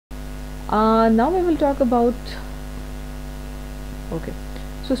Now we will talk about, okay,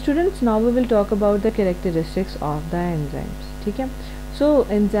 so students, now we will talk about the characteristics of the enzymes. ठीक है. So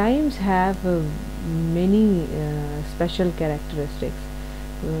enzymes have many special characteristics.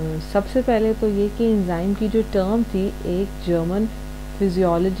 सबसे पहले तो ये कि enzyme की जो टर्म थी एक जर्मन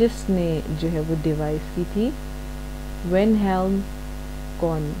फिजियोलॉजिस्ट ने जो है वो डिवाइस की थी, विल्हेल्म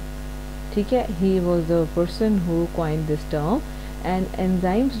कॉन. ठीक है, he was the person who coined this term. And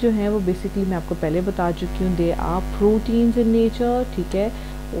enzymes जो हैं वो बेसिकली मैं आपको पहले बता चुकी हूँ, they are proteins in nature. ठीक है,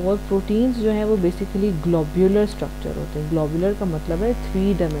 और प्रोटीन्स जो हैं वो बेसिकली ग्लोब्यूलर स्ट्रक्चर होते हैं. ग्लोब्यूलर का मतलब है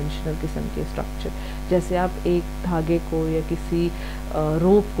 3 डायमेंशनल किस्म के स्ट्रक्चर. जैसे आप एक धागे को या किसी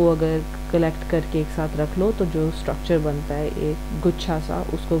रोप को अगर कलेक्ट करके एक साथ रख लो तो जो स्ट्रक्चर बनता है एक गुच्छा सा,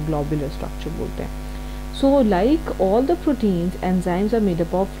 उसको ग्लोब्यूलर स्ट्रक्चर बोलते हैं. So like all the proteins, enzymes are made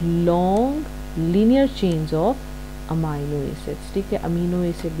up of long linear chains of amino acids. ठीक है, अमीनो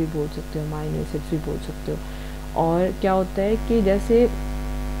एसिड भी बोल सकते हो, अमाइनो एसिड्स भी बोल सकते हो. और क्या होता है कि जैसे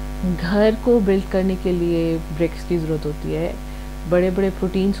घर को बिल्ड करने के लिए ब्रिक्स की ज़रूरत होती है, बड़े बड़े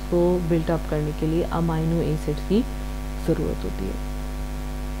प्रोटीन्स को बिल्ट अप करने के लिए अमाइनो एसिड्स की ज़रूरत होती है.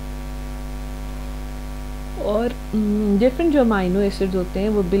 और डिफरेंट जो अमाइनो एसिड्स होते हैं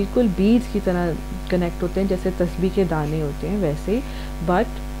वो बिल्कुल बीड्स की तरह कनेक्ट होते हैं, जैसे तस्बीह के दाने होते हैं वैसे. बट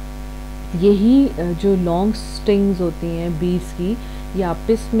यही जो लॉन्ग स्ट्रिंग्स होती हैं बीड्स की, ये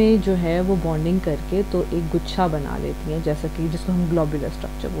आपस में जो है वो बॉन्डिंग करके तो एक गुच्छा बना लेती हैं, जैसा कि जिसको हम ग्लोब्यूलर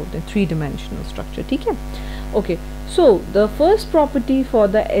स्ट्रक्चर बोलते हैं, 3 डायमेंशनल स्ट्रक्चर. ठीक है, okay. So the first property for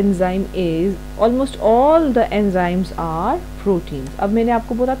the enzyme is almost all the enzymes are proteins. अब मैंने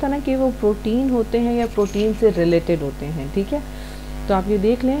आपको बोला था ना कि वो प्रोटीन होते हैं या प्रोटीन से रिलेटेड होते हैं. ठीक है, तो आप ये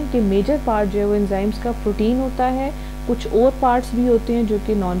देख लें कि मेजर पार्ट जो है वो एंजाइम्स का प्रोटीन होता है. कुछ और पार्ट्स भी होते हैं जो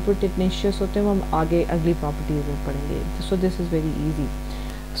कि नॉन प्रोटीनेशियस होते हैं, वो हम आगे अगली प्रॉपर्टीज में पढ़ेंगे. So this is very easy.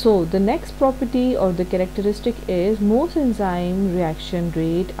 So the next property और the characteristic is most enzyme reaction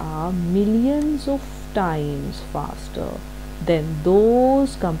rate are millions of times faster than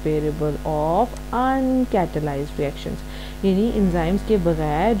those comparable of uncatalyzed reactions. यानी एंजाइम्स के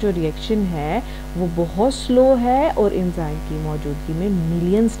बगैर जो रिएक्शन है वो बहुत स्लो है और एंजाइम की मौजूदगी में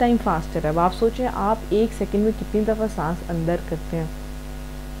मिलियंस टाइम फास्टर है. अब आप सोचें, आप एक सेकंड में कितनी दफ़ा सांस अंदर करते हैं,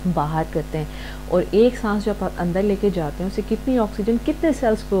 बाहर करते हैं, और एक सांस जो आप अंदर लेके जाते हैं उससे कितनी ऑक्सीजन कितने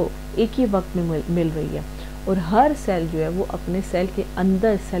सेल्स को एक ही वक्त में मिल रही है. और हर सेल जो है वो अपने सेल के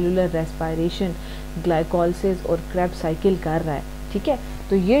अंदर सेलुलर रेस्पायरेशन, ग्लाइकोलिसिस और क्रेब्स साइकिल कर रहा है. ठीक है,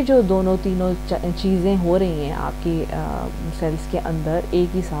 तो ये जो दोनों तीनों चीज़ें हो रही हैं आपकी सेल्स के अंदर एक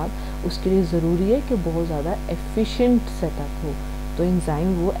ही साथ, उसके लिए ज़रूरी है कि बहुत ज़्यादा एफिशिएंट सेटअप हो. तो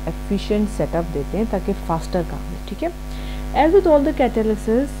एंजाइम वो एफिशिएंट सेटअप देते हैं ताकि फास्टर काम हो. ठीक है, as with all the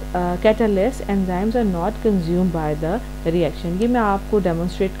catalysts, enzymes are not consumed by the reaction. ये मैं आपको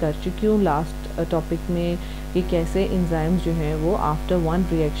डेमोन्स्ट्रेट कर चुकी हूँ लास्ट टॉपिक में कि कैसे एंजाइम्स जो हैं वो after one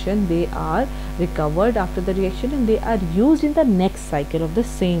reaction they are recovered after the reaction and they are used in the next cycle of the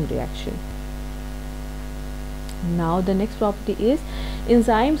same reaction. Now the next property is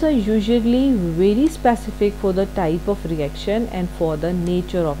enzymes are usually very specific for the type of reaction and for the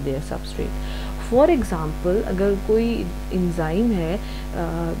nature of their substrate. For example, अगर कोई enzyme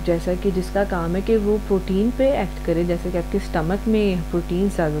है जैसा कि जिसका काम है कि वो प्रोटीन पे एक्ट करे, जैसे कि आपके स्टमक में प्रोटीन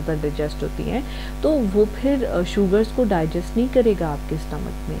ज़्यादातर डाइजेस्ट होती हैं, तो वो फिर शुगर्स को डाइजेस्ट नहीं करेगा आपके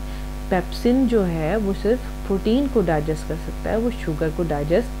स्टमक में. पेप्सिन जो है वो सिर्फ प्रोटीन को डाइजेस्ट कर सकता है, वो शुगर को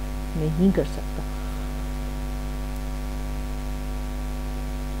डाइजेस्ट नहीं कर सकता.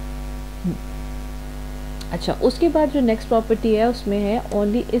 अच्छा, उसके बाद जो नेक्स्ट प्रॉपर्टी है उसमें है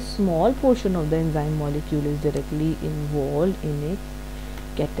only A small portion of the enzyme molecule is directly involve in A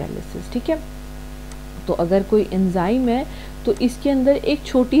catalysis. ठीक है, तो अगर कोई एंजाइम है तो इसके अंदर एक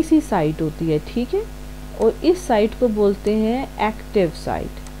छोटी सी साइट होती है. ठीक है, और इस साइट को बोलते हैं एक्टिव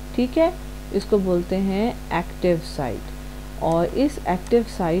साइट. ठीक है, इसको बोलते हैं एक्टिव साइट. और इस एक्टिव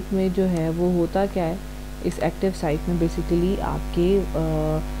साइट में जो है वो होता क्या है, इस एक्टिव साइट में बेसिकली आपके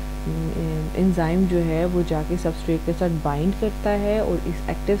एंजाइम जो है वो जाके सबस्ट्रेट के साथ बाइंड करता है, और इस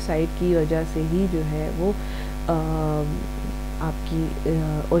एक्टिव साइट की वजह से ही जो है वो आपकी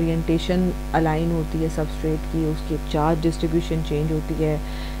ओरिएंटेशन अलाइन होती है सबस्ट्रेट की, उसकी चार्ज डिस्ट्रीब्यूशन चेंज होती है,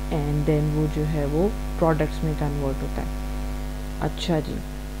 एंड देन वो जो है वो प्रोडक्ट्स में कन्वर्ट होता है. अच्छा जी,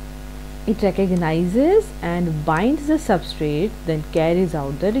 it recognises and binds the substrate then carries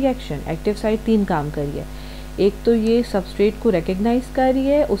out the reaction. Active site 3 काम करी है. एक तो ये सबस्ट्रेट को रिकग्नाइज कर रही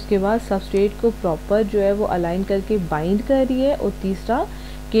है, उसके बाद सबस्ट्रेट को प्रॉपर जो है वो अलाइन करके बाइंड कर रही है, और तीसरा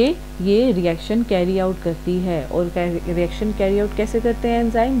कि ये रिएक्शन कैरी आउट करती है. और रिएक्शन कैरी आउट कैसे करते हैं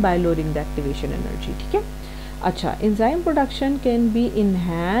enzyme? Bye lowering the activation energy. ठीक है, अच्छा, enzyme production can be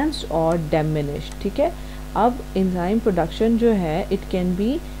enhanced और डिमिनिश्ड, ठीक है। अब एंजाइम प्रोडक्शन जो है इट कैन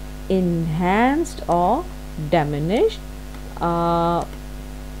बी इन्हांस्ड और डिमिनिश्ड,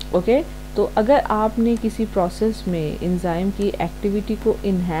 ओके। तो अगर आपने किसी प्रोसेस में एंजाइम की एक्टिविटी को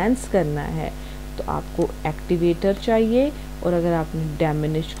इन्हांस करना है तो आपको एक्टिवेटर चाहिए, और अगर आपने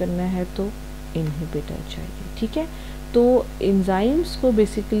डिमिनिश करना है तो इनहिबिटर चाहिए, ठीक है। तो एंजाइम्स को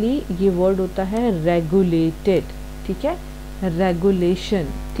बेसिकली ये वर्ड होता है रेगुलेटेड, ठीक है, रेगुलेशन,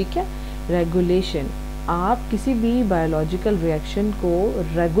 ठीक है, रेगुलेशन। आप किसी भी बायोलॉजिकल रिएक्शन को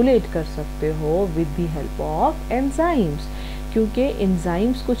रेगुलेट कर सकते हो with the help of enzymes, क्योंकि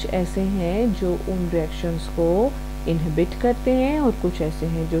एंजाइम्स कुछ ऐसे हैं जो उन रिएक्शंस को इनहिबिट करते हैं और कुछ ऐसे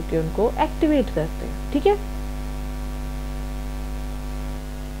हैं जो कि उनको एक्टिवेट करते हैं, ठीक है।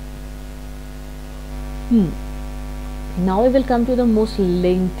 Now we will come to the most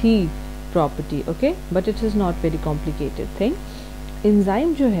lengthy property, okay, but it is not very complicated thing.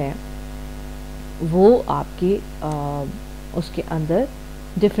 Enzyme जो है वो आपके उसके अंदर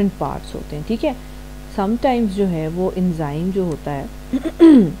डिफरेंट पार्ट्स होते हैं, ठीक है। समटाइम्स जो है वो एंजाइम जो होता है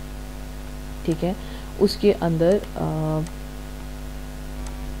ठीक है, उसके अंदर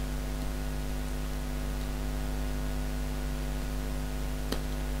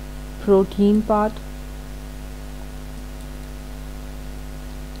protein part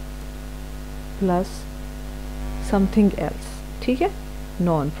plus something else, ठीक है,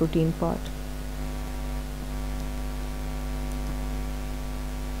 नॉन प्रोटीन पार्ट,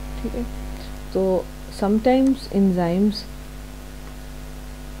 ठीक है। तो sometimes enzymes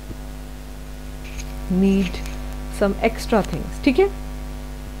need some extra things, ठीक है।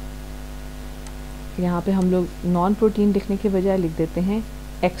 यहाँ पे हम लोग नॉन प्रोटीन लिखने के बजाय लिख देते हैं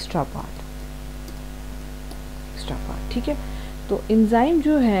एक्स्ट्रा पार्ट, एक्स्ट्रा पार्ट, ठीक है। तो एंजाइम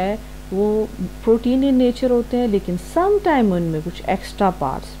जो है वो प्रोटीन इन नेचर होते हैं, लेकिन सम टाइम उनमें कुछ एक्स्ट्रा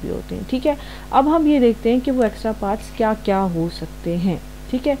पार्ट्स भी होते हैं, ठीक है। अब हम ये देखते हैं कि वो एक्स्ट्रा पार्ट्स क्या क्या हो सकते हैं,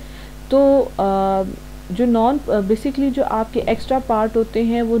 ठीक है। तो जो बेसिकली जो आपके एक्स्ट्रा पार्ट होते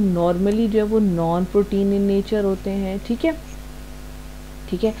हैं वो नॉर्मली जो है वो नॉन प्रोटीन इन नेचर होते हैं, ठीक है,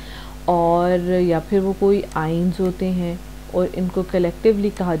 ठीक है। और या फिर वो कोई आइंस होते हैं और इनको कलेक्टिवली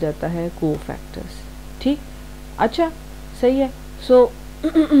कहा जाता है कोफैक्टर्स, ठीक। अच्छा, सही है। So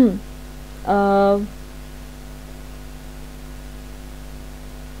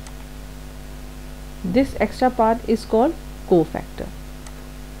this extra part is called cofactor.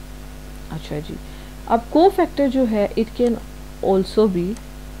 अच्छा जी, अब कोफैक्टर जो है it can also be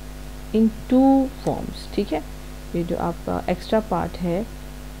in two forms, ठीक है। ये जो आपका एक्स्ट्रा पार्ट है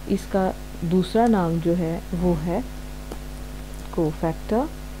इसका दूसरा नाम जो है वो है कोफैक्टर,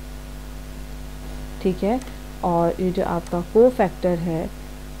 ठीक है। और ये जो आपका कोफैक्टर है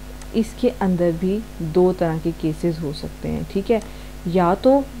इसके अंदर भी दो तरह के केसेस हो सकते हैं, ठीक है। या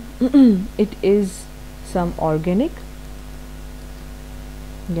तो इट इज़ सम ऑर्गेनिक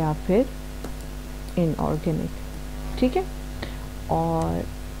या फिर इनऑर्गेनिक, ठीक है। और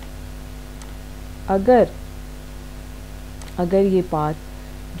अगर ये पार्ट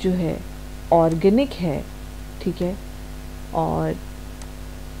जो है ऑर्गेनिक है, ठीक है, और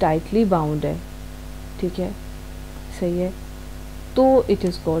टाइटली बाउंड है, ठीक है, सही है, तो it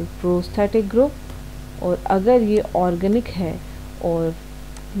is called prosthetic group. और अगर ये ऑर्गेनिक है और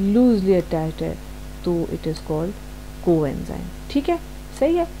लूजली अटैच्ड है तो इट इज़ कॉल्ड कोएंजाइम, ठीक है,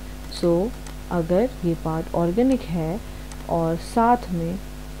 सही है। सो अगर ये पार्ट ऑर्गेनिक है और साथ में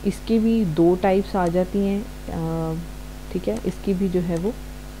इसकी भी दो टाइप्स आ जाती हैं, ठीक है, इसकी भी जो है वो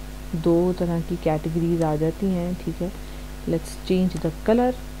दो तरह की कैटेगरीज आ जाती हैं, ठीक है। Let's change the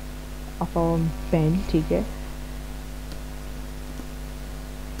colour of our pen, ठीक है,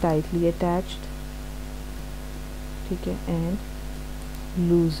 टाइटली अटैच्ड, ठीक है, एंड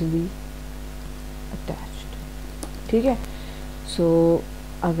लूजली अटैच्ड, ठीक है। सो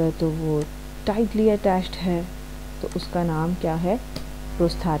अगर तो वो टाइटली अटैच्ड है तो उसका नाम क्या है,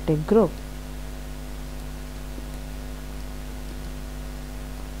 प्रोस्थेटिक ग्रुप,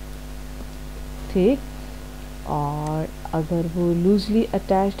 ठीक। और अगर वो लूजली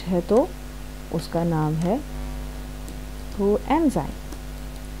अटैच्ड है तो उसका नाम है कोएंजाइम,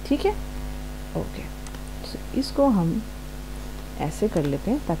 ठीक है, ओके। सो इसको हम ऐसे कर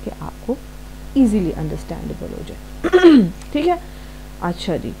लेते हैं ताकि आपको इजीली अंडरस्टैंडेबल हो जाए, ठीक है।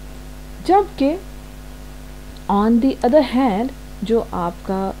 अच्छा जी, जबकि ऑन द अदर हैंड जो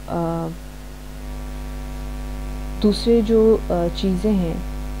आपका दूसरे जो चीज़ें हैं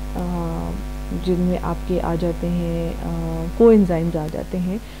जिनमें आपके आ जाते हैं कोएंजाइम्स आ जाते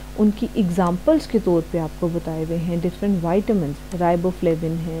हैं, उनकी एग्जांपल्स के तौर पे आपको बताए हुए हैं डिफरेंट वाइटामिन,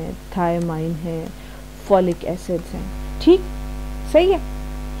 राइबोफ्लेविन है, थायमाइन है, फॉलिक एसिड्स हैं। ठीक, सही है।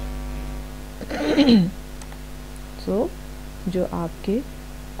 सो जो आपके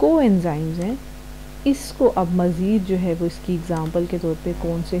कोएंजाइम्स हैं, इसको अब मज़ीद जो है वो इसकी एग्जांपल के तौर पे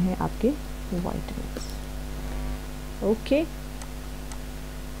कौन से हैं आपके विटामिन्स। ओके,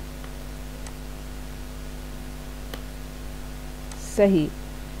 सही।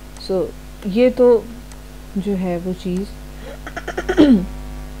 सो ये तो जो है वो चीज़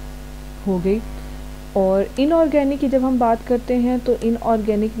हो गई। और इनऑर्गेनिक की जब हम बात करते हैं तो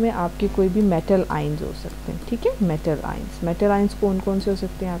इनऑर्गेनिक में आपके कोई भी मेटल आयंस हो सकते हैं। ठीक है, मेटल आयंस, मेटल आयंस कौन कौन से हो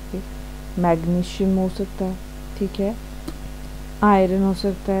सकते हैं आपके? मैग्नीशियम हो सकता है, ठीक है, आयरन हो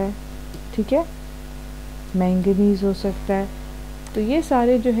सकता है, ठीक है, मैंगनीज हो सकता है। तो ये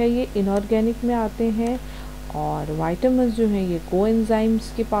सारे जो है ये इनऑर्गेनिक में आते हैं। और विटामिन्स जो हैं ये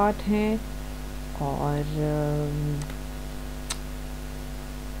कोएंजाइम्स के पार्ट हैं। और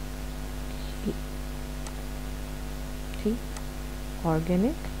ठीक,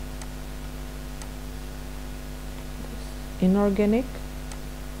 organic, inorganic,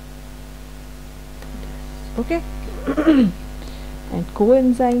 okay. And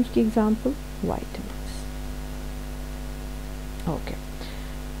coenzymes की एग्जांपल विटामिन्स, ओके।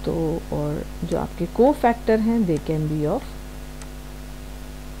 तो और जो आपके को फैक्टर हैं they can be of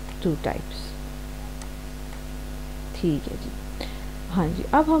 2 types. ठीक है जी, हाँ जी।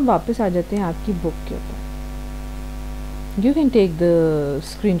 अब हम वापस आ जाते हैं आपकी बुक के ऊपर। You can take the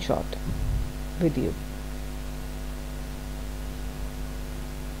screenshot with you.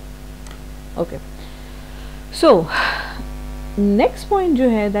 Okay. So next point जो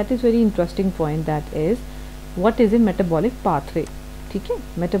है that is very interesting point, that is what is a metabolic pathway। ठीक है,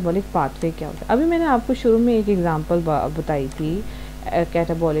 metabolic pathway क्या होता है? अभी मैंने आपको शुरू में एक एग्जांपल बताई थी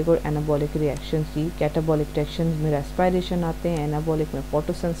कैटाबॉलिक और एनाबॉलिक रिएक्शंस की। कैटाबॉलिक रिएक्शंस में रेस्पिरेशन आते हैं, एनाबॉलिक में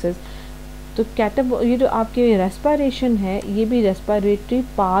फोटोसिंथेसिस। तो ये जो आपके रेस्पिरेशन है ये भी रेस्पिरेटरी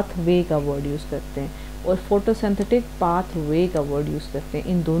पाथवे का वर्ड यूज़ करते हैं, और फोटोसिंथेटिक पाथवे का वर्ड यूज़ करते हैं,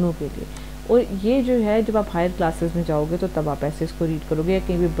 इन दोनों के लिए। और ये जो है जब आप हायर क्लासेस में जाओगे तो तब आप ऐसे इसको रीड करोगे या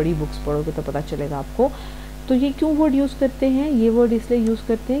कहीं भी बड़ी बुक्स पढ़ोगे तो पता चलेगा आपको। तो ये क्यों वर्ड यूज़ करते हैं? ये वर्ड इसलिए यूज़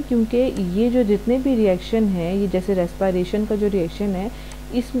करते हैं क्योंकि ये जो जितने भी रिएक्शन है, ये जैसे रेस्पिरेशन का जो रिएक्शन है,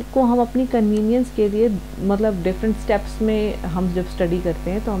 इसको हम अपनी कन्वीनियंस के लिए मतलब डिफरेंट स्टेप्स में हम जब स्टडी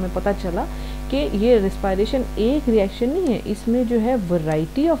करते हैं तो हमें पता चला कि ये रेस्पिरेशन एक रिएक्शन नहीं है, इसमें जो है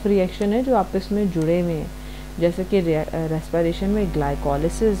वैरायटी ऑफ रिएक्शन है जो आपस में जुड़े हुए हैं। जैसे कि रेस्पिरेशन में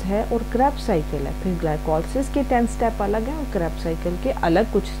ग्लाइकोलिसिस है और क्रेब्स साइकिल है, फिर ग्लाइकोलिसिस के 10 स्टेप अलग हैं और क्रेब्स साइकिल के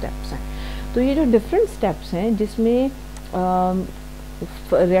अलग कुछ स्टेप्स हैं। तो ये जो डिफरेंट स्टेप्स हैं जिसमें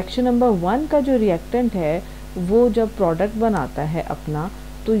रिएक्शन नंबर 1 का जो रिएक्टेंट है वो जब प्रोडक्ट बनाता है अपना,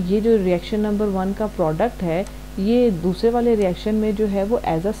 तो ये जो रिएक्शन नंबर 1 का प्रोडक्ट है ये दूसरे वाले रिएक्शन में जो है वो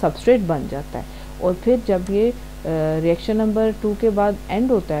एज अ सबस्ट्रेट बन जाता है। और फिर जब ये रिएक्शन नंबर 2 के बाद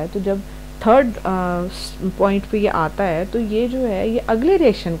एंड होता है, तो जब थर्ड पॉइंट पे ये आता है तो ये जो है ये अगले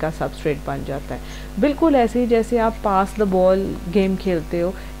रिएक्शन का सबस्ट्रेट बन जाता है। बिल्कुल ऐसे ही जैसे आप पास द बॉल गेम खेलते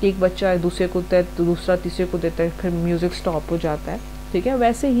हो, एक बच्चा दूसरे को देता है तो दूसरा तीसरे को देता है, फिर म्यूज़िक स्टॉप हो जाता है। ठीक है,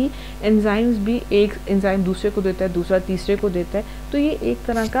 वैसे ही एंजाइम्स भी, एक एंजाइम दूसरे को देता है, दूसरा तीसरे को देता है। तो ये एक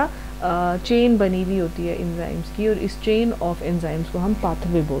तरह का चेन बनी हुई होती है एंजाइम्स की, और इस चेन ऑफ एंजाइम्स को हम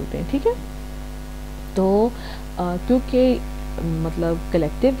पाथवे बोलते हैं। ठीक है, तो क्योंकि मतलब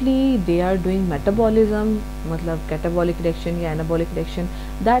collectively they are doing metabolism, मतलब कैटाबॉलिक रिएक्शन या anabolic reaction,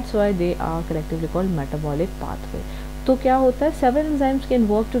 that's why they are collectively called metabolic pathway. तो क्या होता है, seven enzymes can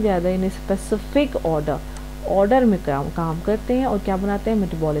work together in a specific order में काम करते हैं और क्या बनाते हैं,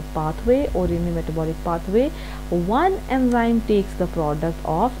 मेटाबॉलिक पाथवे। और इन metabolic pathway one enzyme takes the product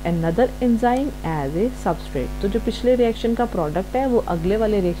of another enzyme as a substrate. तो जो पिछले रिएक्शन का प्रोडक्ट है वो अगले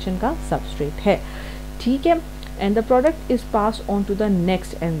वाले रिएक्शन का सबस्ट्रेट है। ठीक है, and the product is pass on to the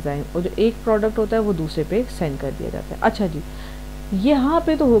next enzyme, और जो एक प्रोडक्ट होता है वो दूसरे पे सेंड कर दिया जाता है। अच्छा जी, यहाँ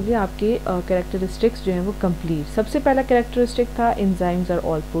पे तो हो गया आपके कैरेक्टरिस्टिक्स जो हैं वो कंप्लीट। सबसे पहला कैरेक्टरिस्टिक था enzymes are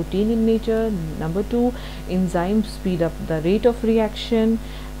all protein in nature. Number 2, enzymes speed up the rate of reaction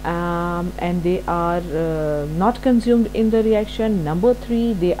and they are not consumed in the reaction. Number 3,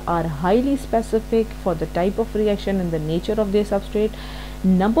 they are highly specific for the type of reaction and the nature of their substrate.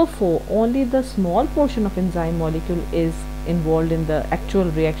 Number 4, only the small portion of enzyme molecule is involved in the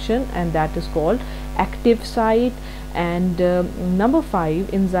actual reaction and that is called active site. And number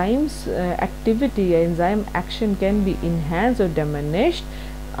 5, enzymes activity, enzyme action can be enhanced or diminished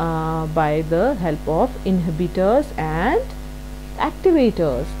by the help of inhibitors and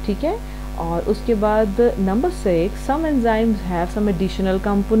activators. ठीक है, और उसके बाद number 6, some enzymes have some additional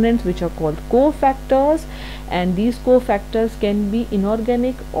components which are called cofactors and these cofactors can be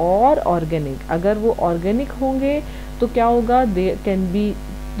inorganic और organic. अगर वो organic होंगे तो क्या होगा, they can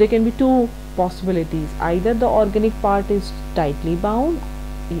be to possibilities, either the organic part is tightly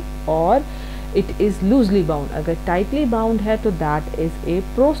bound or it is loosely bound। अगर tightly bound है तो that is a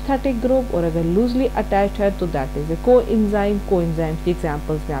prosthetic group और अगर loosely attached है तो that is a coenzyme। coenzymes के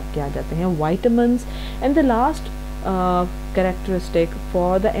examples में आपके आ जाते हैं vitamins। and the last characteristic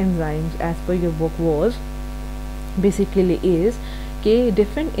for the enzymes as per your book was basically is कि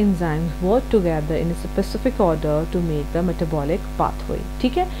different enzymes work together in a specific order to make the metabolic pathway।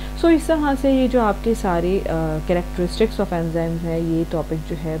 ठीक है, सो इस तरह से ये जो आपके सारे characteristics of enzymes हैं, ये टॉपिक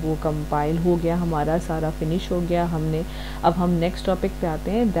जो है वो कंपाइल हो गया, हमारा सारा फिनिश हो गया हमने। अब हम नेक्स्ट टॉपिक पे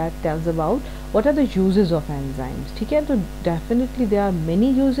आते हैं, that tells about what are the uses of enzymes. ठीक है, तो definitely there are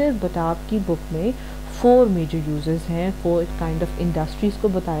many uses, but आपकी बुक में 4 मेजर यूजेस हैं, 4 काइंड ऑफ इंडस्ट्रीज़ को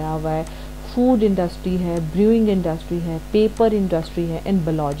बताया हुआ है। फूड इंडस्ट्री है, ब्रूइंग इंडस्ट्री है, पेपर इंडस्ट्री है एंड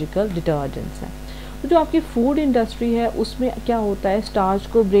बायोलॉजिकल डिटर्जेंट्स हैं। तो जो आपकी फूड इंडस्ट्री है उसमें क्या होता है, स्टार्च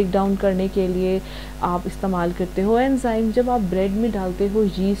को ब्रेक डाउन करने के लिए आप इस्तेमाल करते हो एंजाइम। जब आप ब्रेड में डालते हो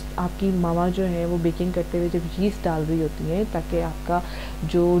यीस्ट, आपकी मामा जो है वो बेकिंग करते हुए जब यीस्ट डाल रही होती है ताकि आपका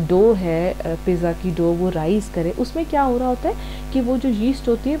जो डो है पिज़्ज़ा की डो वो राइज करे, उसमें क्या हो रहा होता है कि वो जो यीस्ट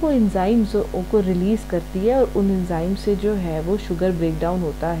होती है वो एंजाइम्स को रिलीज़ करती है और उन एंजाइम से जो है वो शुगर ब्रेक डाउन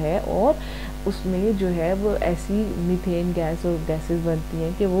होता है और उसमें जो है वो ऐसी मीथेन गैस और गैसेस बनती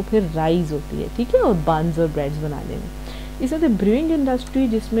हैं कि वो फिर राइज होती है। ठीक है, और बन्स और ब्रेड्स बनाने में। इसी तरह ब्रूइंग इंडस्ट्री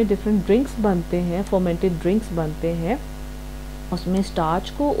जिसमें डिफरेंट ड्रिंक्स बनते हैं, फर्मेंटेड ड्रिंक्स बनते हैं, उसमें स्टार्च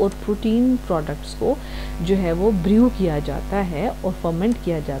को और प्रोटीन प्रोडक्ट्स को जो है वो ब्रू किया जाता है और फर्मेंट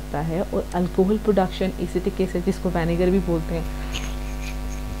किया जाता है और अल्कोहल प्रोडक्शन, इसी तरीके से जिसको विनेगर भी बोलते हैं,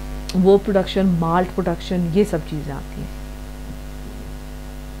 वो प्रोडक्शन, माल्ट प्रोडक्शन, ये सब चीज़ें आती हैं।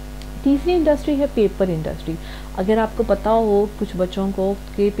 तीसरी इंडस्ट्री है पेपर इंडस्ट्री। अगर आपको पता हो कुछ बच्चों को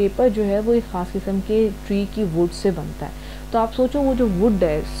कि पेपर जो है वो एक ख़ास किस्म के ट्री की वुड से बनता है, तो आप सोचो वो जो वुड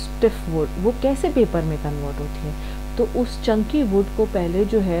है, स्टिफ वुड, वो कैसे पेपर में कन्वर्ट होती है। तो उस चंकी वुड को पहले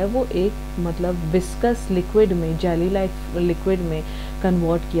जो है वो एक मतलब विस्कस लिक्विड में, जेली लाइक लिक्विड में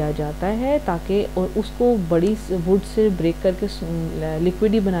कन्वर्ट किया जाता है ताकि, और उसको बड़ी वुड से ब्रेक करके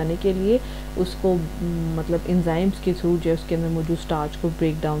लिक्विड ही बनाने के लिए उसको मतलब एंजाइम्स के थ्रू जो उसके अंदर मौजूद स्टार्च को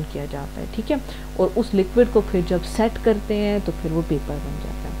ब्रेक डाउन किया जाता है। ठीक है, और उस लिक्विड को फिर जब सेट करते हैं तो फिर वो पेपर बन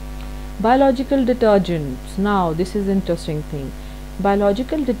जाता है। Biological detergents, now this is interesting thing.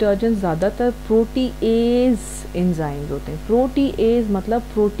 Biological detergent ज़्यादातर प्रोटीएज एंजाइम्स होते हैं। प्रोटीएज मतलब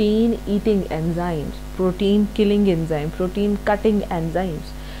protein eating enzymes, protein killing enzyme, protein cutting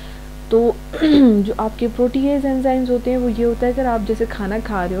enzymes. तो जो आपके प्रोटीएज एंजाइम्स होते हैं वो ये होता है, अगर आप जैसे खाना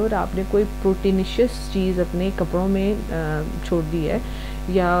खा रहे हो और आपने कोई प्रोटीनिशियस चीज़ अपने कपड़ों में छोड़ दी है,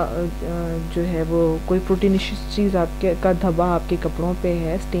 या जो है वो कोई प्रोटीनिशियस चीज़ आपके का धब्बा आपके कपड़ों पे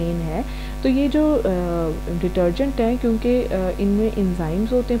है, स्टेन है, तो ये जो डिटर्जेंट है, क्योंकि इनमें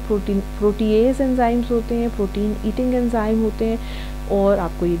एंजाइम्स होते हैं, प्रोटीएज एंजाइम्स होते हैं, प्रोटीन ईटिंग एंजाइम होते हैं, और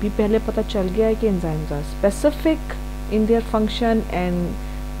आपको ये भी पहले पता चल गया है कि enzymes are specific in their function and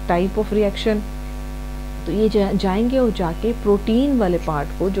type of reaction. तो ये जाएंगे और जाके प्रोटीन वाले पार्ट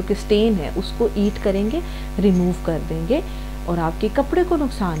को जो कि स्टेन है उसको ईट करेंगे, रिमूव कर देंगे और आपके कपड़े को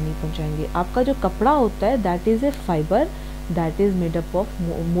नुकसान नहीं पहुंचाएंगे। आपका जो कपड़ा होता है that is a fibre that is made up of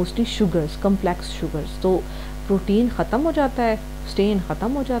mostly sugars, complex sugars. तो प्रोटीन ख़त्म हो जाता है, स्टेन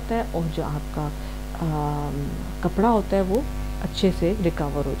ख़त्म हो जाता है और जो आपका कपड़ा होता है वो अच्छे से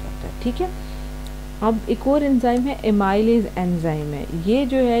रिकवर हो जाता है। ठीक है, अब एक और एंजाइम है, एमाइलेज एंजाइम है। ये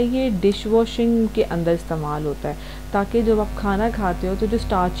जो है ये डिश वॉशिंग के अंदर इस्तेमाल होता है ताकि जब आप खाना खाते हो तो जो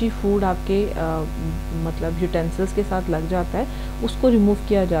स्टार्ची फूड आपके मतलब यूटेंसिल्स के साथ लग जाता है उसको रिमूव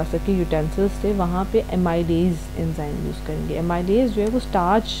किया जा सके यूटेंसिल्स से, वहाँ पे एमाइलेज एंजाइम यूज़ करेंगे। एमाइलेज जो है वो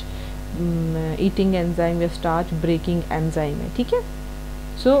स्टार्च ईटिंग एंजाइम या स्टार्च ब्रेकिंग एंजाइम है। ठीक है,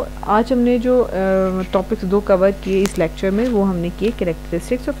 सो आज हमने जो टॉपिक्स 2 कवर किए इस लेक्चर में वो हमने किए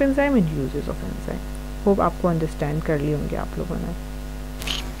characteristics of enzyme and uses of enzyme. Hope आपको अंडरस्टैंड कर लिए होंगे आप लोगों ने।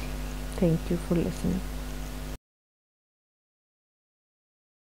 Thank you for listening.